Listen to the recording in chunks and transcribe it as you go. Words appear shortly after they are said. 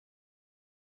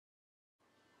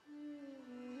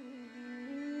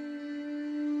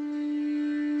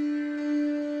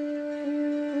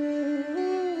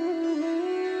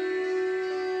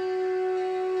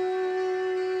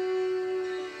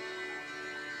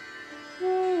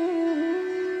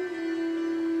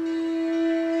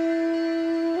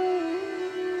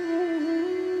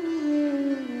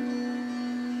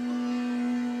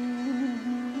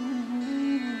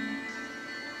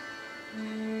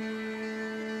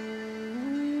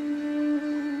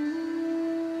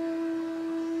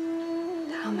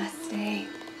Namaste.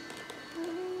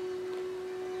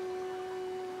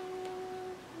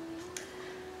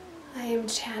 I am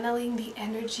channeling the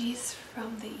energies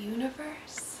from the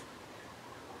universe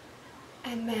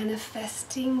and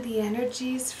manifesting the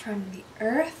energies from the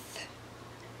earth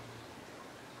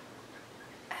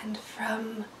and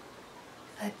from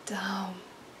the dome.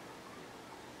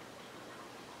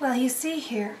 Well, you see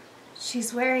here,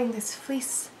 she's wearing this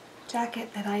fleece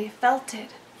jacket that I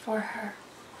felted for her.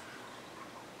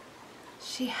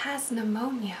 She has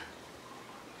pneumonia.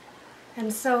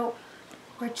 And so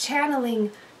we're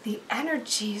channeling the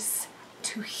energies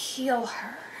to heal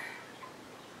her.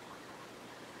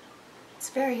 It's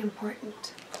very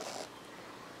important.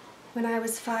 When I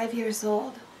was 5 years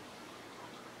old,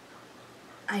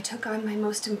 I took on my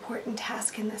most important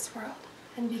task in this world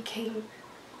and became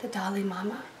the Dalai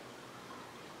Lama.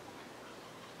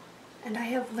 And I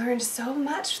have learned so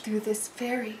much through this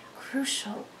very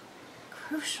crucial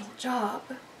job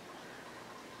of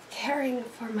caring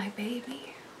for my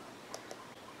baby.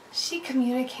 She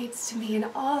communicates to me in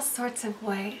all sorts of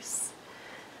ways.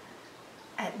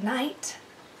 At night,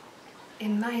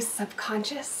 in my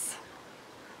subconscious,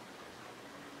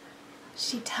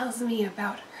 she tells me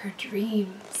about her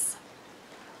dreams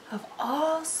of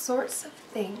all sorts of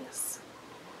things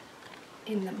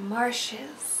in the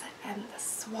marshes and the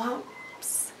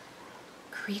swamps,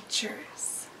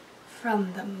 creatures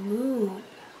from the moon.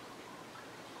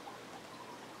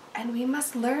 And we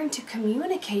must learn to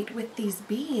communicate with these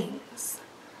beings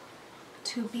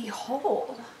to be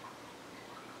whole.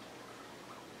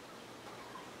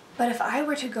 But if I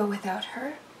were to go without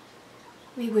her,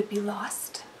 we would be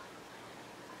lost.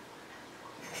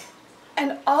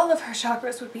 And all of her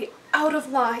chakras would be out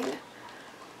of line.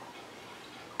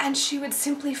 And she would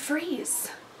simply freeze.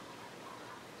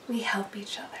 We help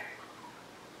each other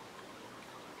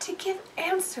to give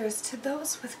answers to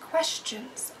those with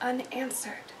questions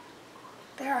unanswered.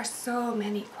 There are so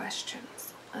many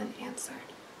questions unanswered.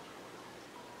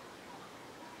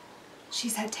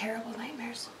 She's had terrible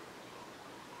nightmares.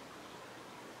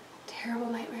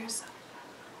 Terrible nightmares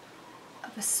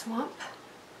of a swamp,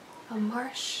 a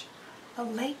marsh, a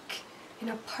lake, in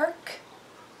a park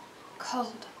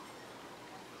called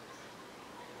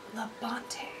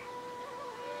Labonte.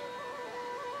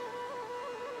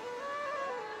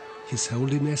 His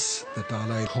Holiness the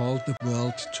Dalai called the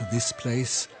world to this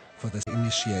place for the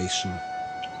initiation.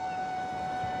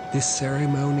 This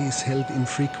ceremony is held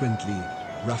infrequently,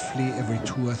 roughly every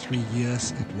 2 or 3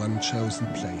 years at one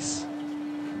chosen place.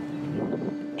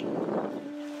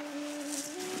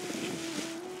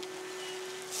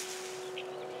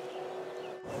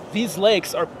 These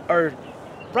lakes are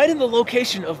right in the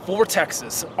location of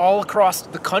vortexes all across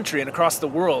the country and across the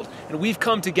world. And we've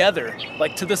come together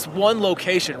like to this one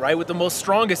location, right, with the most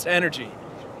strongest energy.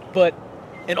 But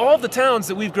in all of the towns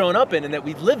that we've grown up in and that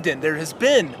we've lived in, there has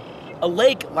been a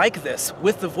lake like this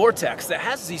with the vortex that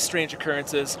has these strange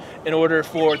occurrences in order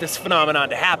for this phenomenon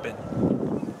to happen.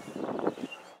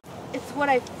 It's what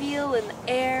I feel in the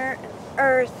air and the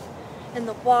earth and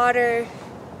the water.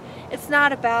 It's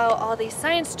not about all these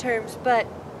science terms, but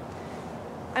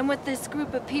I'm with this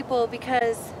group of people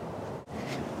because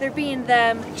they're being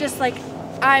them, just like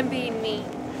I'm being me.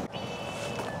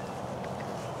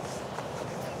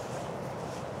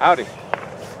 Howdy.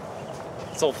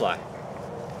 Soulfly.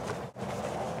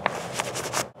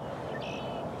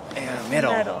 Yeah,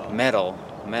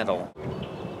 metal.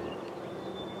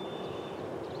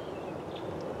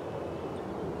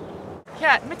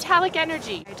 Yeah, metallic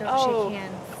energy. I don't shake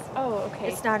hands. Oh, okay.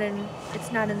 It's not in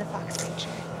the fox nature.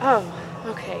 Oh,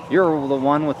 okay. You're the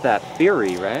one with that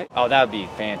theory, right? Oh, that would be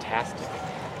fantastic.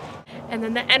 And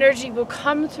then the energy will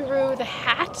come through the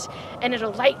hat and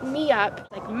it'll light me up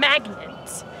like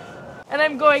magnets. And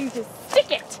I'm going to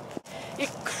stick it. It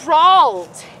crawled.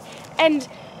 And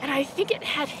I think it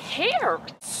had hair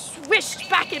swished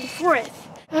back and forth.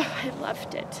 Oh, I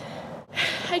loved it.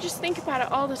 I just think about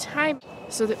it all the time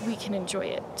so that we can enjoy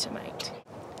it tonight.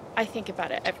 I think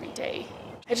about it every day.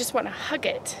 I just want to hug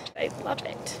it. I love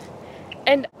it.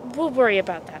 And we'll worry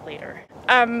about that later.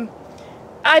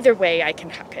 Either way, I can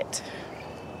hug it.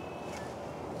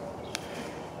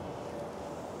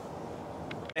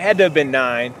 I had to have been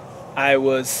 9. I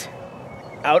was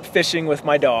out fishing with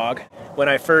my dog when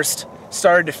I first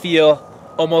started to feel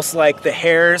almost like the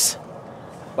hairs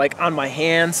like on my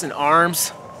hands and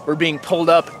arms were being pulled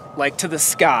up like to the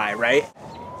sky, right?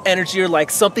 Energy or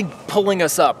like something pulling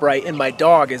us up, right? And my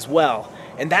dog as well.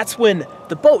 And that's when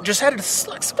the boat just had a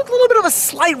little bit of a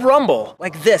slight rumble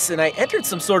like this, and I entered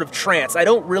some sort of trance. I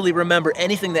don't really remember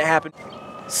anything that happened.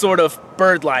 Sort of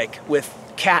bird-like with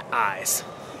cat eyes.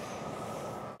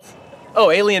 Oh,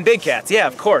 alien big cats. Yeah,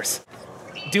 of course.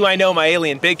 Do I know my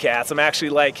alien big cats? I'm actually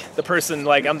like the person,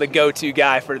 like I'm the go-to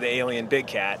guy for the alien big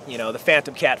cat. You know, the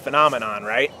phantom cat phenomenon,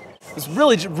 right? It was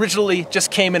really originally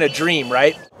just came in a dream,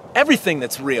 right? Everything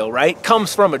that's real, right,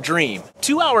 comes from a dream.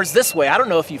 2 hours this way, I don't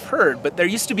know if you've heard, but there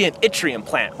used to be an yttrium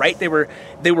plant, right? They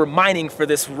were mining for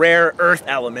this rare earth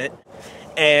element,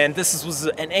 and this was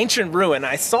an ancient ruin.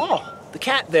 I saw the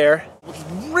cat there with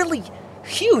really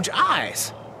huge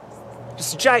eyes.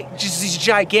 Just these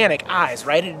gigantic eyes,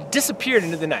 right? It disappeared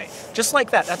into the night. Just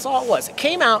like that, that's all it was. It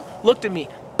came out, looked at me,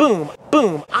 boom,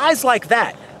 boom, eyes like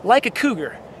that, like a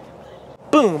cougar.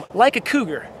 Boom, like a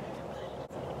cougar.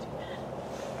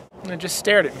 And it just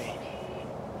stared at me.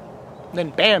 And then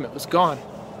bam, it was gone.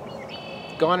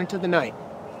 Gone into the night.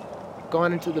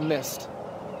 Gone into the mist.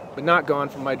 But not gone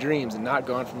from my dreams and not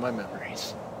gone from my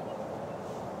memories.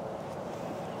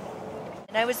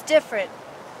 And I was different.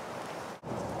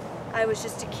 I was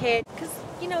just a kid. Because,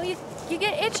 you know, you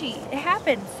get itchy. It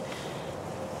happens.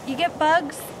 You get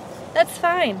bugs. That's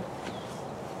fine.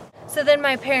 So then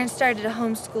my parents started to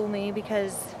homeschool me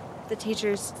because the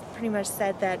teachers pretty much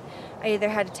said that I either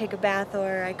had to take a bath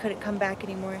or I couldn't come back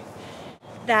anymore.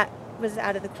 That was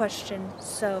out of the question.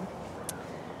 So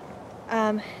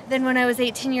then when I was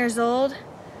 18 years old,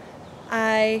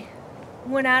 I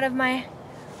went out of my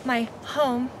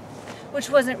home, which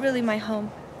wasn't really my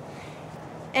home,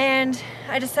 and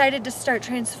I decided to start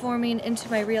transforming into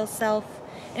my real self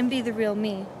and be the real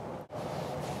me.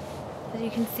 As you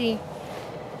can see,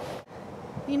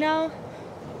 you know,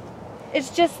 it's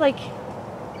just like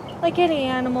any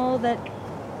animal that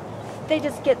they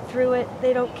just get through it.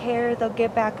 They don't care. They'll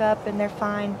get back up and they're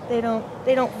fine. They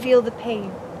don't feel the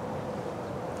pain.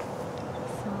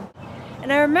 So,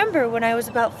 and I remember when I was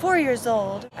about 4 years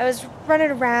old, I was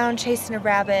running around chasing a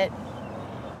rabbit.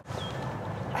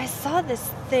 I saw this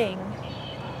thing.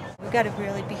 We got to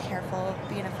really be careful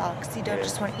being a fox. You don't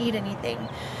just want to eat anything.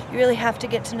 You really have to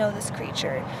get to know this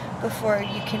creature before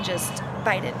you can just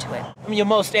bite into it. I mean,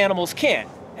 most animals can't.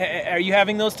 Are you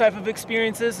having those type of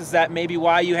experiences? Is that maybe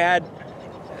why you had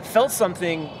felt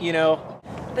something, you know?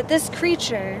 But this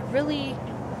creature really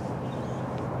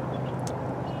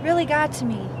got to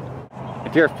me.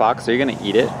 If you're a fox, are you gonna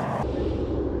eat it?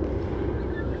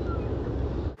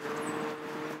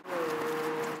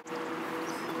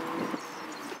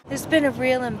 There's been a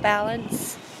real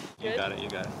imbalance. You got it, you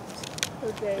got it.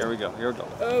 Okay. Here we go, here we go.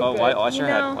 Okay. Oh, watch your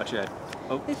know, head, watch your head.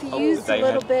 Oh, If you oh, used is that a your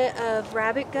little head? bit of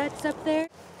rabbit guts up there.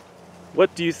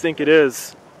 What do you think it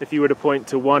is, if you were to point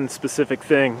to one specific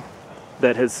thing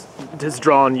that has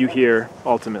drawn you here,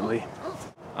 ultimately?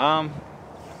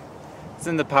 It's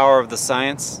in the power of the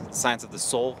science of the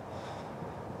soul.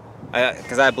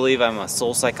 Because I believe I'm a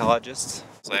soul psychologist.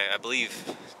 So I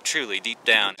believe truly, deep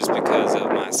down, just because of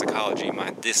my psychology,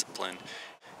 my discipline,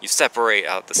 you separate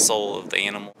out the soul of the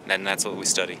animal, and that's what we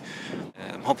study.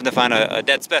 I'm hoping to find a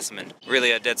dead specimen.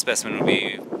 Really, a dead specimen would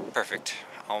be perfect.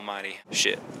 Almighty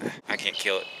shit. I can't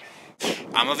kill it.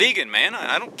 I'm a vegan, man.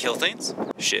 I don't kill things.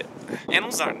 Shit.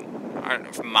 Animals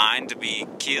aren't mine to be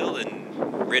killed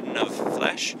and ridden of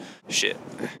flesh. Shit.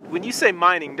 When you say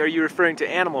mining, are you referring to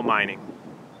animal mining?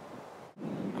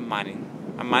 I'm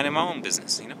minding my own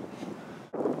business, you know?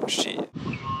 Shit.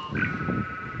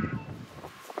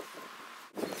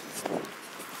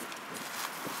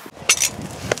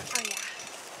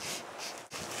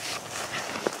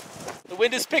 The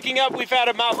wind is picking up. We've had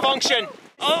a malfunction.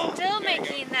 Oh! Still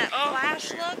making that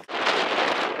flash look.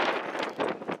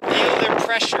 Feel their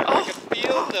pressure. I can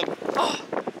feel them. It's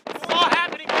all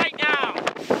happening right now.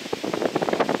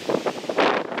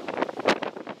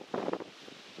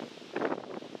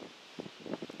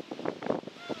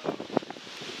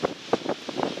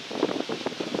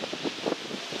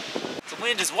 The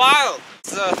wind is wild.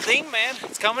 It's a thing, man.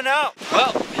 It's coming out.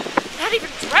 Well, Not even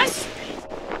dressed.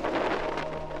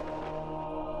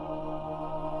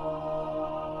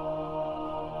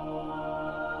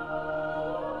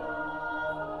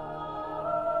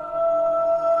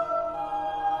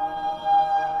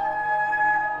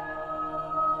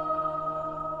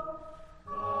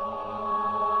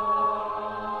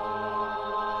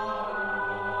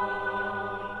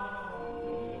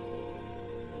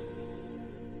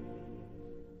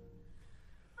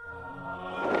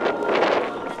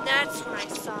 That's when I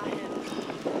saw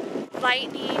him.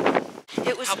 Lightning.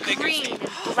 It was How big was green he? and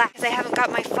black. 'Cause I haven't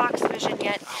got my fox vision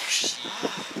yet. oh shit.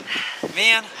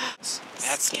 Man,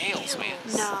 that's scales, man.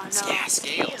 No. Yeah,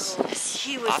 scales.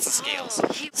 He was Lots of scales.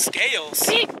 Scales?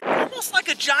 Big, almost like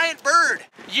a giant bird.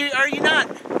 Are you not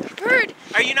Bird.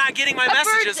 Are you not getting my A bird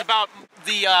messages that- about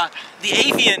the the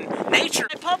avian nature.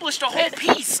 I published a whole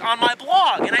piece on my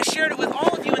blog, and I shared it with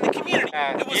all of you in the community.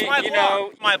 It was my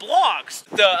blog. My blogs.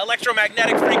 The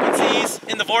electromagnetic frequencies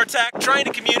in the vortex, trying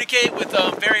to communicate with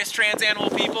various trans animal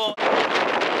people. The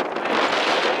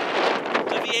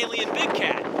alien big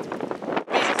cat.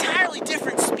 An entirely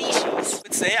different species.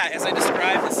 Let's say, as I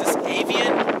described, this is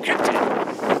avian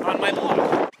cryptid on my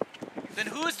blog. Then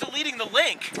who's deleting the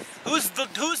link? Who's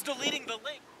deleting the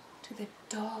link? To the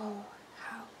doll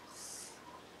house.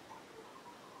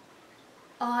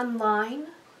 Online?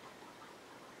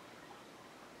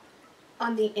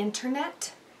 On the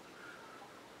internet?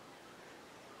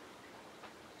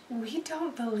 We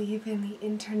don't believe in the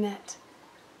internet.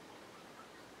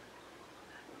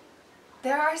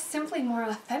 There are simply more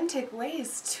authentic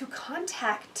ways to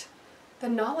contact the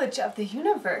knowledge of the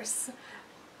universe.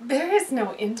 There is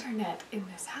no internet in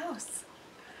this house.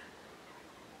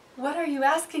 What are you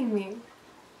asking me?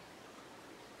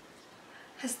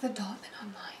 Has the doll been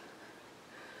online?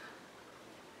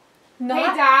 Not,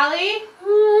 Hey, Dolly.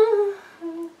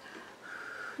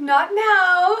 Not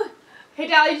now. Hey,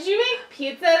 Dolly, did you make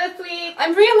pizza this week?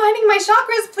 I'm realigning my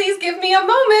chakras. Please give me a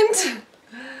moment.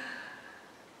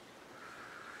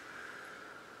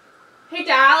 Hey,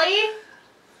 Dolly.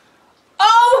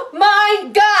 Oh my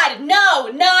God! No,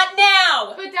 not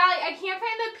now! But Dolly, I can't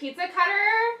find the pizza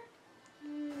cutter.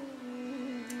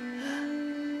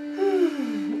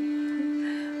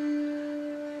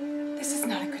 This is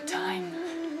not a good time.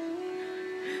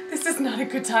 This is not a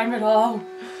good time at all.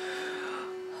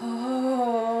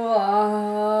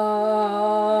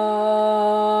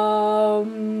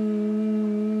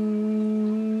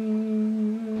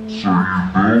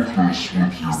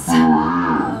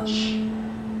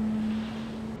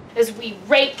 As we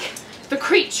rake the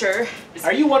creature.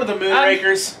 Are you one of the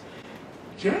moonrakers?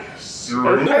 Yes.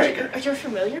 You're a moonraker. Are you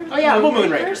familiar with Oh yeah, I'm a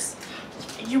moonrakers?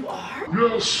 You are?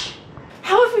 Yes.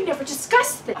 How have we never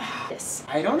discussed this?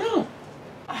 I don't know.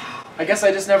 I guess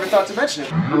I just never thought to mention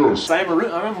it. Yes. I'm a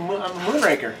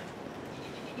moonraker.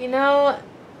 You know,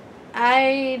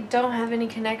 I don't have any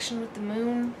connection with the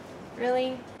moon,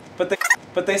 really.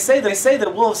 But they say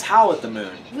that wolves howl at the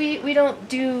moon. We don't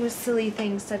do silly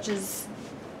things such as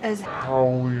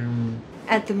Howling.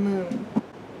 at the moon.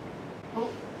 Well,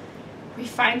 we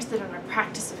find that in our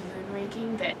practice of moon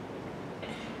raking that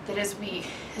as we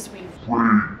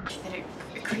that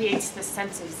it creates this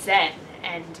sense of zen,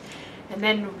 and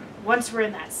then once we're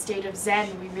in that state of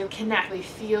zen, we really connect. We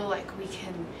feel like we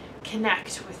can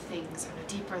connect with things on a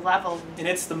deeper level. And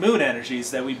it's the moon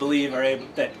energies that we believe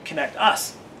that connect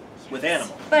us with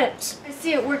animals. But I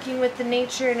see it working with the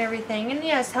nature and everything, and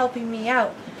yes, helping me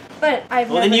out. But I've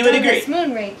Well, then never you would done agree. this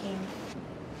moon raking.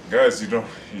 Guys, you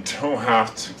don't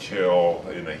have to kill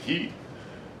in the heat.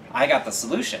 I got the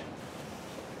solution.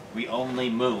 We only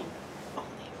moon.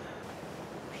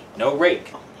 No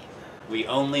rake. We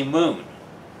only moon.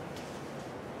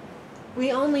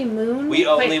 We only moon? We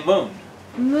only moon.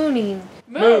 Mooning.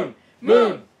 Moon,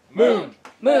 moon, moon,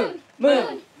 Moon.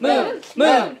 Moon. Moon. moon,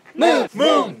 Moon.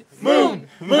 moon, moon,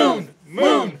 moon,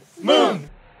 moon, moon.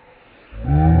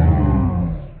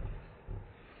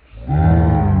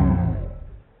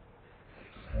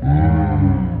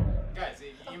 Guys,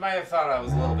 you might have thought I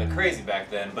was a little bit crazy back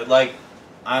then, but like,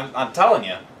 I'm telling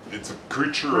you, It's a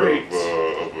creature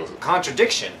of a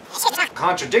contradiction.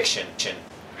 Contradiction.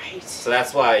 Right. So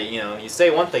that's why, you say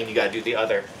one thing, you gotta do the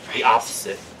other. The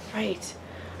opposite. Right.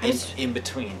 In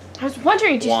between. I was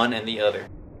wondering, One and the other.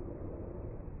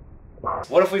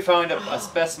 What if we found a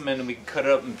specimen and we could cut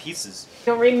it up in pieces?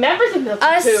 don't remember the milky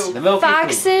Us poo. The milky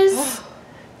foxes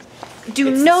do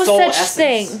It's the no soul such essence.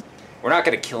 thing. We're not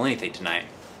gonna kill anything tonight.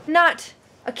 Not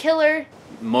a killer.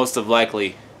 Most of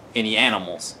likely, any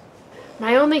animals.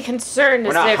 My only concern is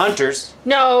We're not that hunters.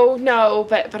 No,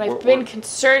 but I've been we're-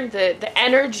 concerned that the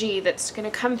energy that's going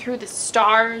to come through the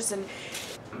stars and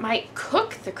might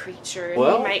cook the creature and we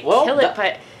might kill it,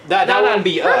 but that not wouldn't on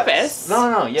be purpose. us.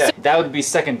 No, yeah. That would be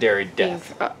secondary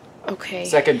death. Okay.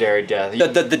 Secondary death.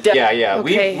 The death. Yeah.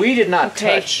 Okay. We did not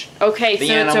Okay. touch Okay, the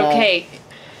so animal. it's okay.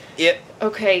 it.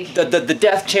 Okay. The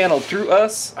death channeled through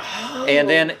us, and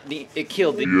then it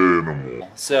killed the animal.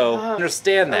 So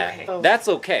understand that. Okay. That's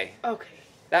okay. Okay.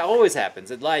 That always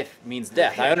happens. Life means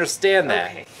death. I understand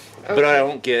that. Okay. But what I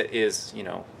don't get is,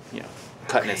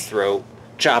 cutting its throat,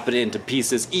 chopping it into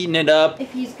pieces, eating it up.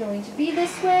 If he's going to be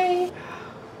this way,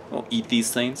 Don't eat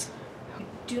these things.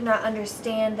 do not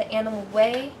understand the animal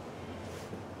way.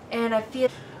 And I feel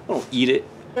Don't eat it.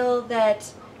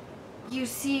 that you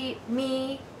see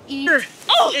me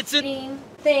It's a eating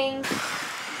things,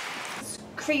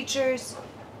 creatures,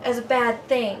 as a bad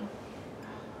thing.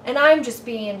 And I'm just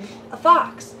being a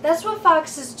fox. That's what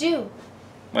foxes do.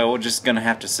 Well, we're just gonna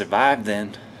have to survive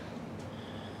then.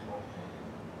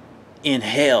 In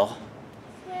hell.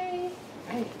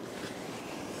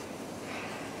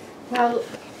 Well,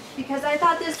 because I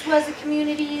thought this was a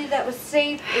community that was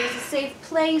safe. It was a safe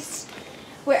place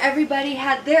where everybody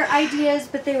had their ideas,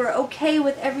 but they were okay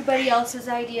with everybody else's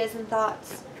ideas and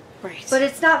thoughts. Right. But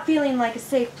it's not feeling like a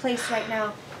safe place right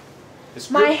now.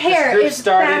 My hair is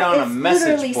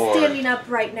literally standing up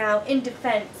right now in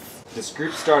defense. This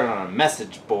group started on a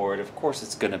message board. Of course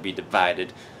it's gonna be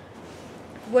divided.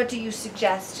 What do you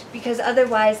suggest? Because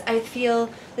otherwise I feel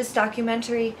this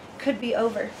documentary could be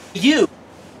over. You!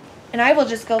 And I will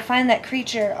just go find that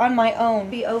creature on my own.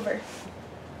 Be over.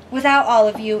 Without all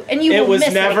of you. And you will miss it. It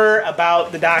was never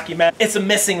about the document. It's a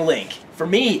missing link. For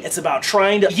me, it's about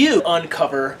trying to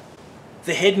uncover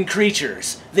the hidden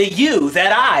creatures. That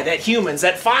humans,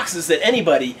 that foxes, that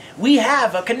anybody, we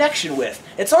have a connection with.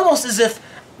 It's almost as if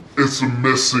it's a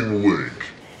missing link.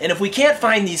 And if we can't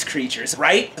find these creatures,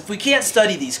 right? If we can't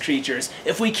study these creatures,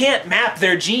 if we can't map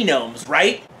their genomes,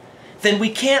 right? Then we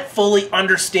can't fully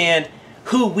understand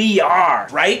who we are,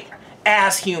 right?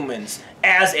 As humans,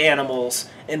 as animals,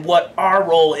 and what our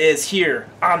role is here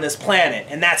on this planet.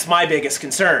 And that's my biggest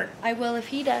concern. I will if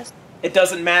he does. It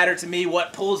doesn't matter to me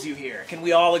what pulls you here. Can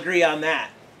we all agree on that?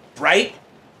 Right?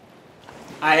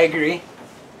 I agree.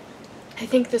 I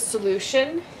think the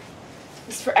solution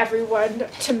is for everyone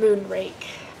to moon rake.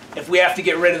 If we have to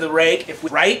get rid of the rake,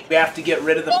 we have to get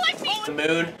rid of the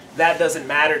moon, that doesn't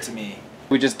matter to me.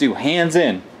 We just do hands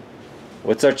in.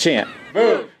 What's our chant?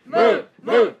 Moon, moon,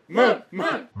 moon, moon,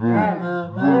 moon.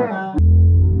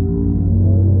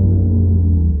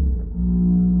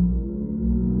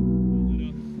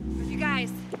 You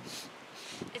guys,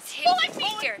 it's here.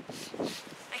 Here.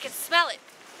 I can smell it.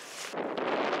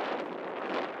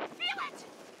 Feel it.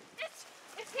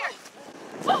 It's here.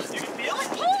 Oh, you can feel it?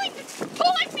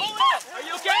 Pulling me. Are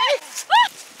you okay?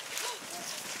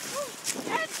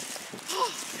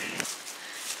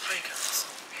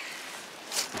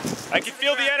 I can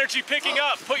feel the energy picking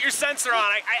up. Put your sensor on.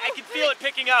 I can feel it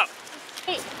picking up.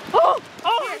 Hey. Oh,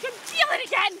 I can feel it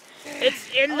again. It's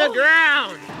in the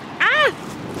ground. Ah!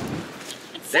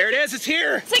 There it is. It's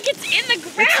here. It's like it's in the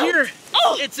ground. It's here.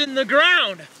 Oh. It's in the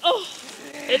ground. Oh.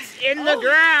 It's in the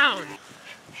ground.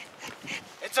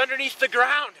 It's underneath the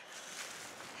ground.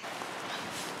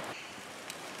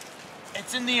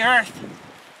 It's in the earth.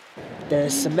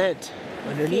 There's cement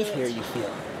underneath here, you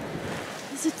feel.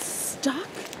 Is it stuck?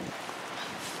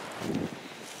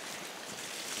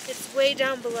 It's way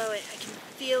down below it. I can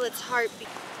feel its heartbeat.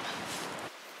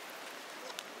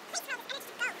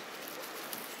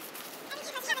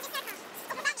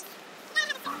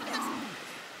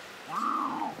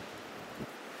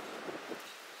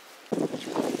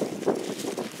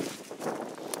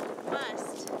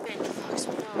 Must have been Fox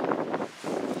Will.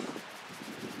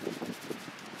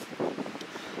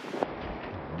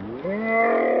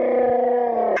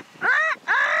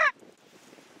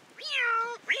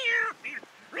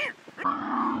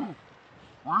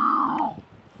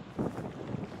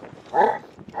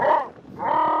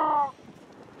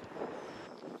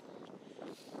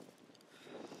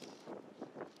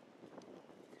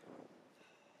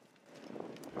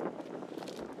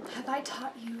 Have I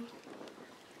taught you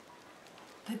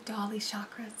the Dolly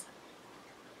chakras?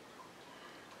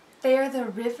 They are the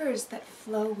rivers that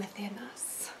flow within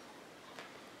us.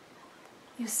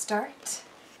 You start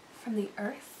from the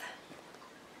earth,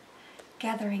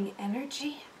 gathering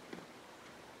energy,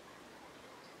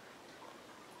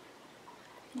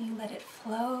 and you let it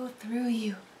flow through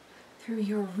you, through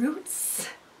your roots,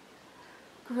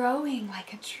 growing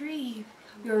like a tree,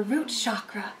 your root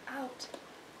chakra out,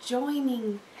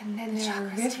 joining, and then there are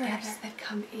rivers that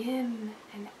come in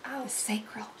and out, the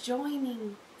sacral,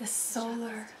 joining the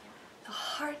solar, the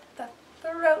heart, the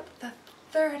throat, the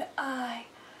third eye,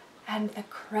 and the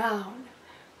crown,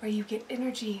 where you get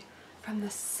energy from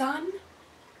the sun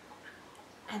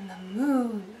and the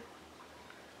moon.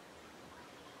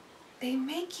 They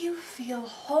make you feel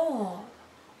whole,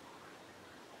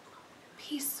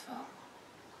 peaceful,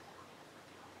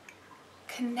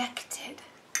 connected.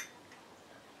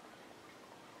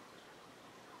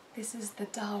 This is the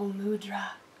Dal Mudra.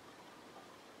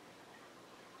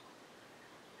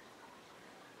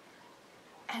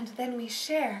 And then we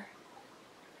share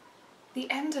the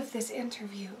end of this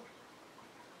interview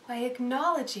by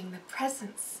acknowledging the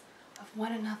presence of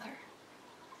one another.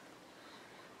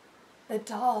 The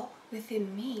doll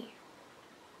within me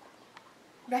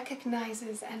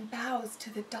recognizes and bows to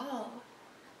the doll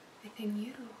within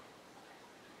you.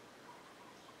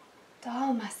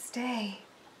 Dollmaste.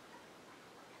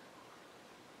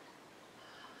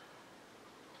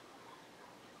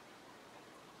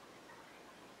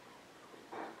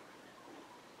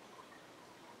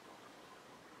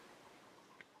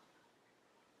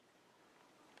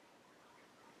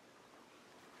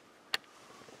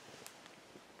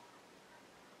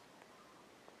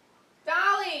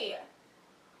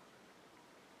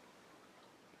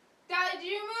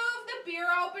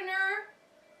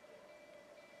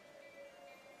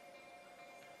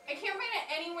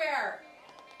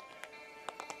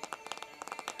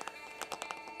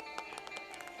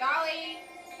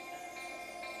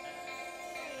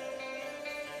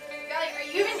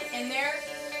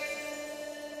 there.